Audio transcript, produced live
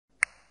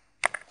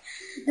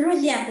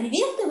Друзья,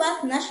 приветствую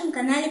вас на нашем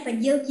канале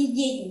 «Поделки с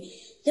детьми».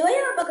 Сегодня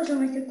я вам покажу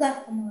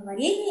мастер-класс по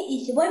мыловарению,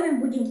 и сегодня мы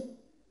будем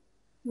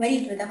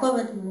варить вот такое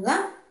вот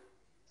мыло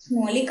с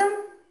моликом,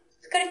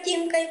 с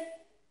картинкой,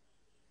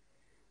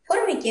 в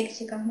форме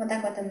кексика. Вот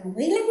так вот оно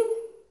выглядит.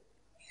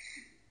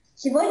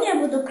 Сегодня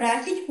я буду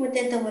красить вот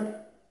эту вот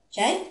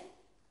часть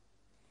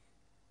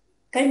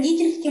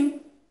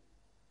кондитерским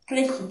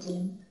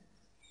красителем.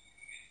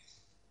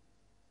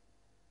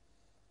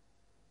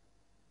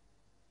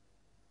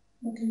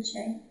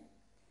 Выключай.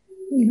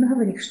 Не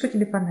говори, что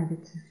тебе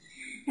понадобится?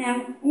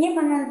 Мне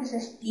понадобится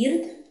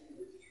спирт,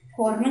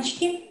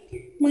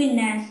 формочки,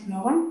 мыльная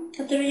основа,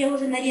 которую я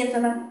уже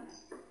нарезала,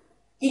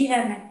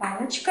 деревянная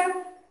палочка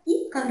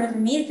и, как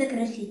разумеется,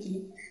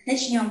 красители.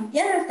 Начнем.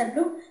 Я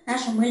растоплю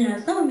нашу мыльную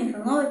основу в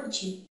микроволновой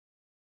печи.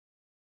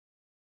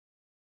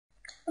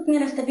 Вот мы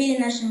растопили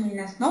нашу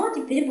мыльную основу,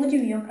 теперь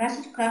будем ее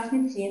красить в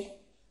красный цвет.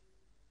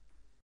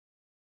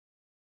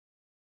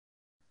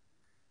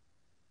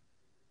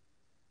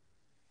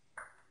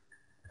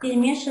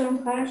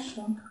 Перемешиваем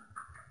хорошо.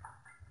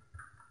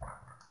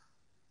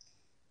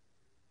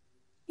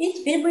 И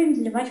теперь будем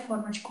заливать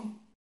формочку.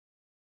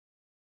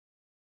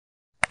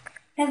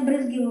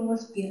 Разбрызгиваю его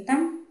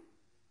спиртом.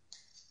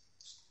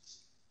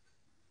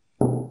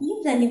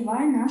 И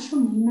заливаю нашу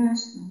мыльную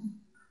основу.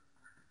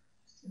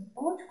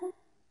 Палочку.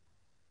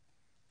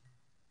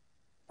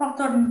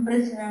 Повторно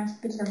сбрызгиваем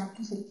спиртом от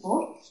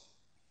кисельков.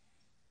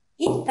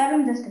 И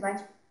ставим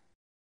застывать.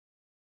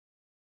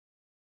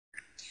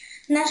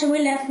 Наша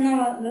мыльная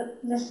основа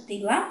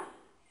застыла.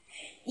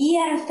 И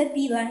я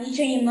растопила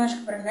еще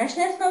немножко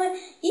прозрачной основы.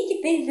 И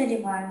теперь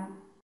заливаю.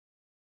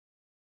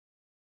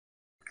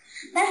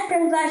 Наш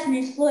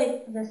прозрачный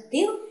слой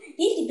застыл.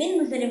 И теперь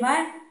мы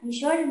заливаем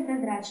еще один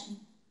прозрачный.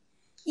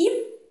 И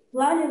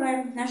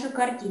вплавливаем нашу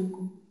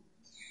картинку.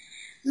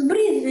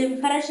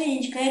 Сбрызгиваем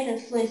хорошенечко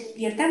этот слой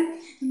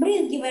спиртом.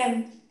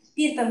 Сбрызгиваем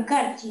спиртом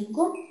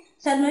картинку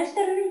с одной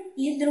стороны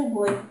и с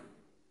другой.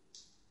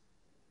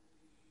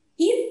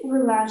 И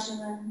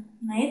вылаживаем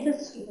на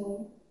этот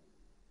слой.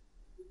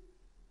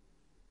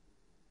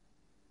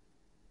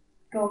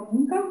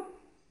 Ровненько.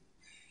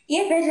 И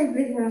опять же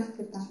сбрызгиваем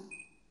спиртом.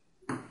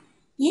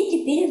 И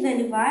теперь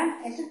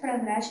заливаем этот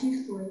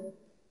прозрачный слой.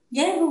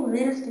 Я его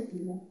уже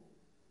растопила.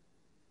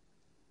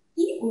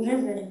 И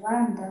уже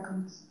заливаем до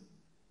конца.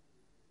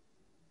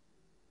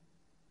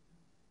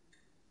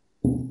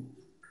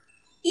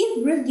 И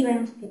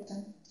сбрызгиваем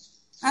спиртом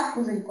от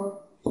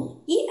пузырьков.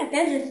 И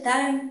опять же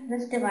ставим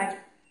застывать.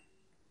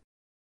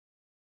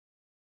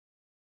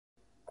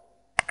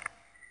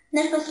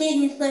 Наш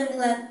последний слой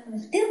мыла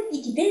застыл,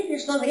 и теперь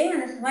пришло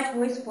время доставать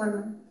его из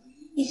формы.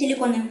 Из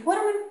силиконовой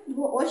формы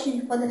его очень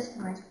легко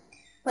доставать.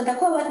 Вот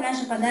такое вот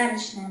наше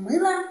подарочное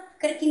мыло с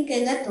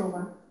картинкой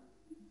готово.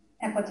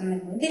 Так вот оно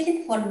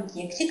выглядит в форме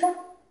кексика.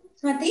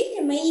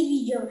 Смотрите мои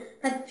видео,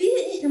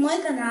 подписывайтесь на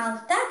мой канал,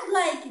 ставьте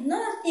лайки. До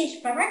новых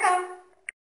встреч, пока!